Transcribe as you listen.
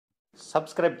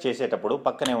Subscribe చేసేటప్పుడు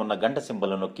పక్కనే ఉన్న గంట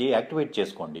సింబల్ నొక్కి యాక్టివేట్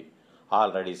చేసుకోండి.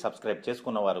 ఆల్రెడీ సబ్స్క్రైబ్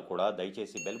చేసుకున్న వారు కూడా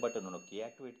దయచేసి బెల్ బటన్ నొక్కి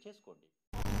యాక్టివేట్ చేసుకోండి.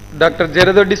 డాక్టర్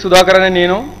జరదొడ్డి సుధాకర్ అనే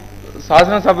నేను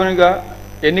శాసనసభ్యునిగా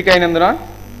ఎన్నికైనందున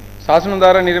శాసనం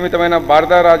ద్వారా నిర్మితమైన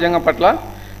భారత రాజ్యాంగం పట్ల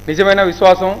నిజమైన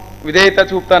విశ్వాసం, విధేయత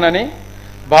చూపుతానని,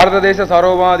 భారతదేశ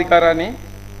సార్వభౌమాధికారాన్ని,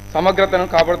 సమగ్రతను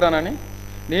కాపాడుతానని,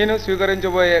 నేను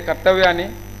స్వీకరించబోయే కర్తవ్యాన్ని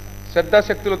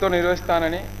శ్రద్ధాశక్తులతో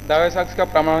నిర్వహిస్తానని దైవసాక్షిగా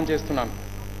ప్రమాణం చేస్తున్నాను.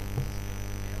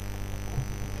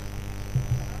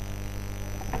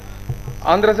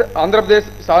 ఆంధ్రప్రదేశ్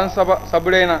శాసనసభ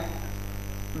సభ్యుడైన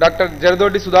డాక్టర్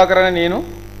జరదొడ్డి సుధాకర్ అనే నేను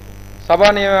సభా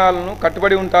నియమాలను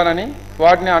కట్టుబడి ఉంటానని,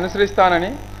 వాటిని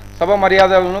అనుసరిస్తానని, సభ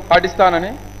మర్యాదలను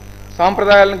పాటిస్తానని,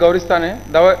 సాంప్రదాయాలను గౌరవిస్తానని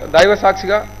దైవ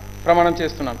సాక్షిగా ప్రమాణం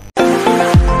చేస్తున్నాను.